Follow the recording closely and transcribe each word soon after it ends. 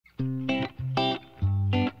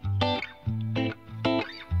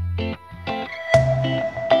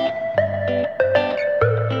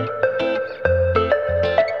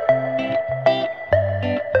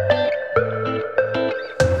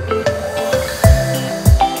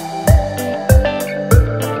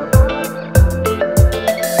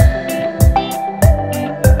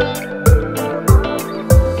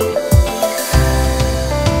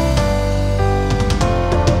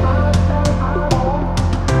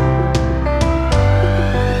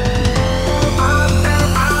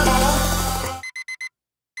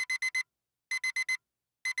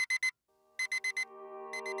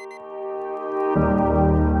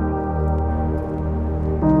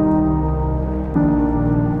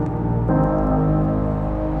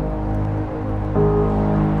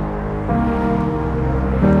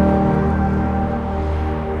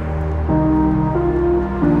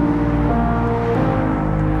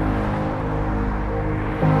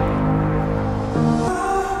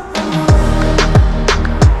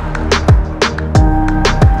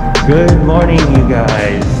Good morning, you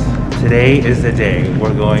guys. Today is the day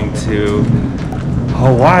we're going to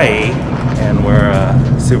Hawaii, and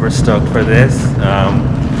we're super stoked for this.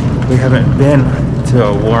 We haven't been to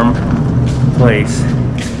a warm place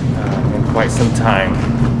in quite some time,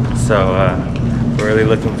 so we're really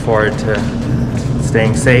looking forward to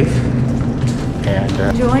staying safe and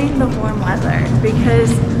enjoying the warm weather,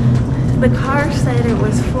 because the car said it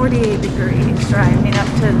was 48 degrees driving up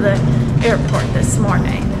to the airport this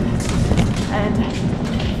morning. And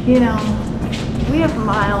you know, we have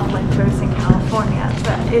mild winters in California,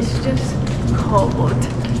 but it's just cold,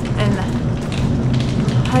 and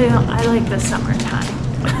I like the summertime.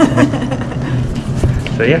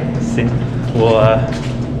 So yeah,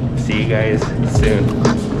 we'll see you guys soon.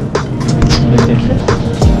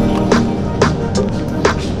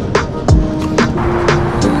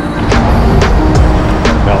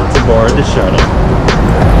 About to board the shuttle.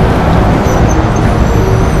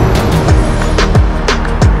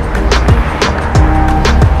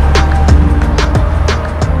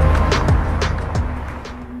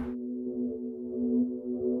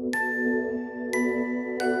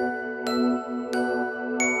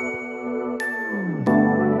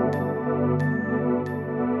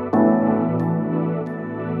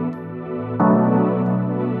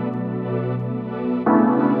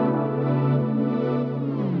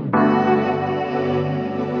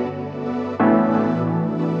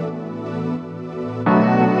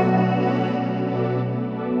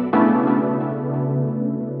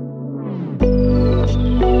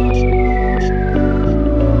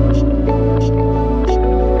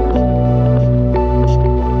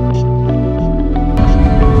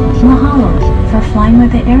 Flying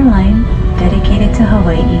with the airline dedicated to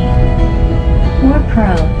Hawaii. We're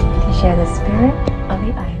proud to share the spirit of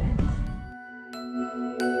the island.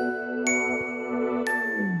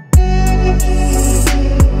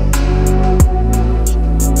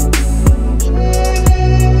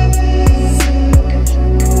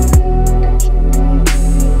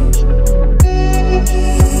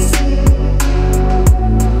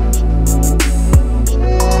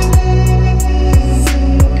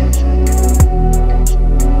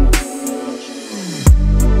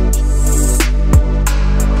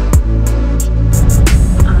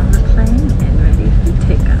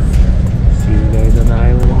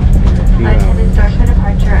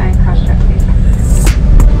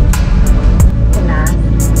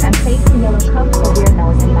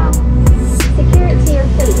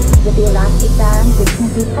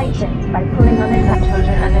 By pulling on it,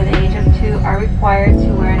 children under the age of 2 are required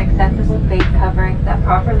to wear an accessible face covering that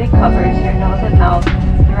properly covers your nose and mouth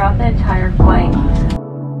throughout the entire flight.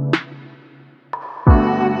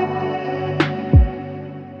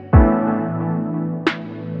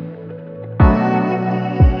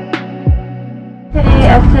 Today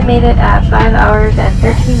estimated at 5 hours and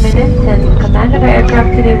 13 minutes, and command of our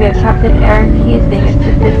aircraft today we have Captain Eric. He is being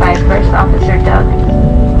assisted by First Officer Doug.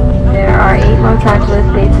 There are 8 Los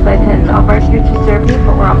Angeles-based flight attendants on board here to serve you,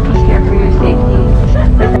 but we're also here for your safety.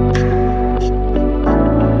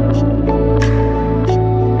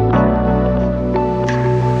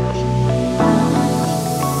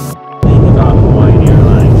 About Hawaiian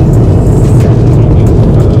Airlines, give you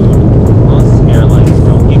food. Most airlines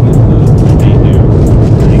don't give you food, but they do.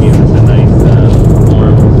 They give us a nice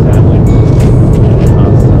warm sandwich, and then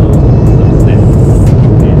also some snacks,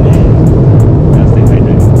 and then gotta stay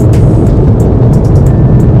hydrated.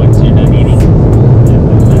 Once you're done eating,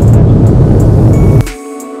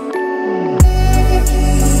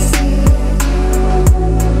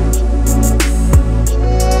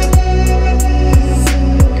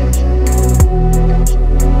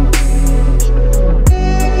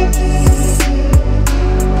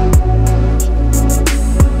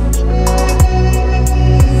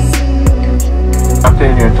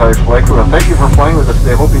 your entire flight crew. Thank you for flying with us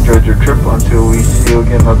today. Hope you enjoyed your trip. Until we see you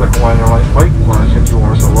again another Hawaiian Airlines flight, we want to send you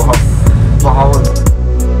warmest aloha. Mahalo.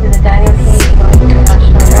 To the Daniel K.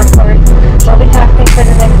 International Airport. We'll be taxiing for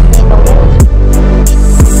the next few moments.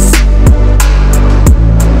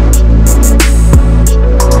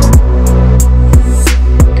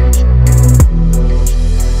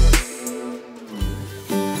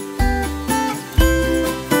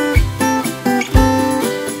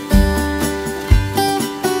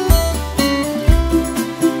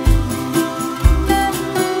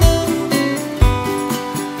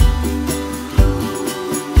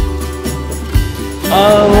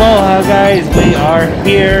 Aloha guys, we are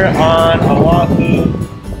here on Oahu.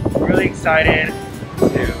 Really excited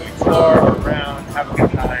to explore around, have a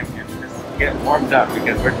good time, and just get warmed up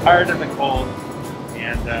because we're tired of the cold,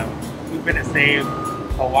 and we've been to save.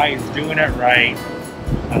 Hawaii's doing it right.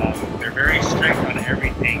 They're very strict on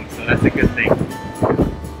everything, so that's a good thing.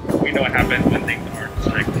 We know what happens when things aren't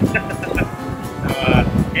strict. So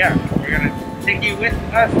yeah, we're gonna take you with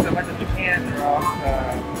us as much as we can throughout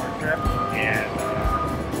our trip, and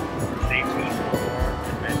stay tuned for more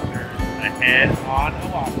adventures ahead on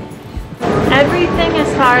Oahu. Everything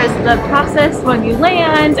as far as the process when you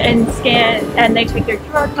land and scan, and they take your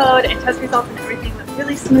QR code and test results and everything went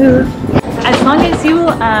really smooth. As long as you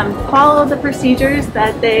follow the procedures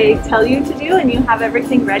that they tell you to do and you have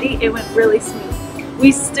everything ready, it went really smooth.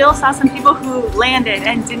 We still saw some people who landed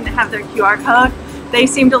and didn't have their QR code. They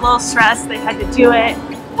seemed a little stressed. They had to do it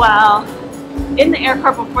while in the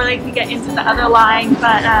airport before they could get into the other line.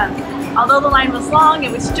 But although the line was long,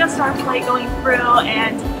 it was just our flight going through,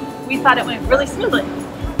 and we thought it went really smoothly.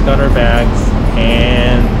 Got our bags,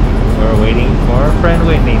 and we're waiting for our friend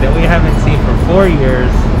Whitney that we haven't seen for 4 years,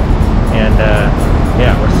 and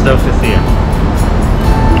yeah, we're stoked to see her.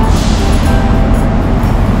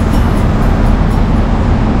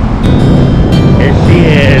 Here she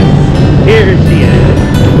is. Here she is.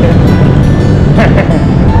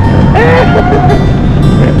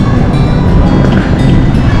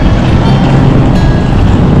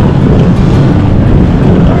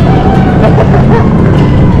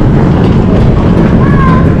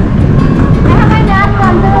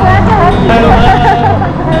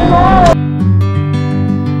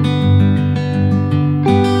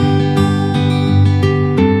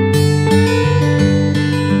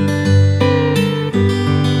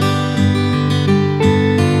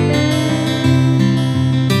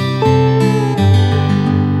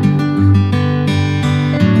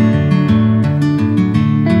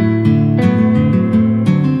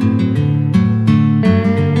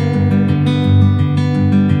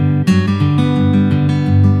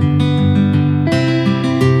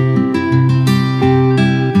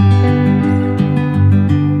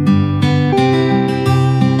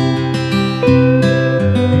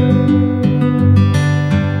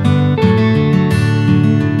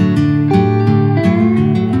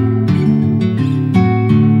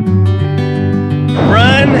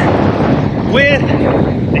 With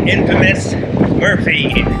the infamous Murphy.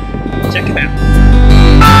 Check it out.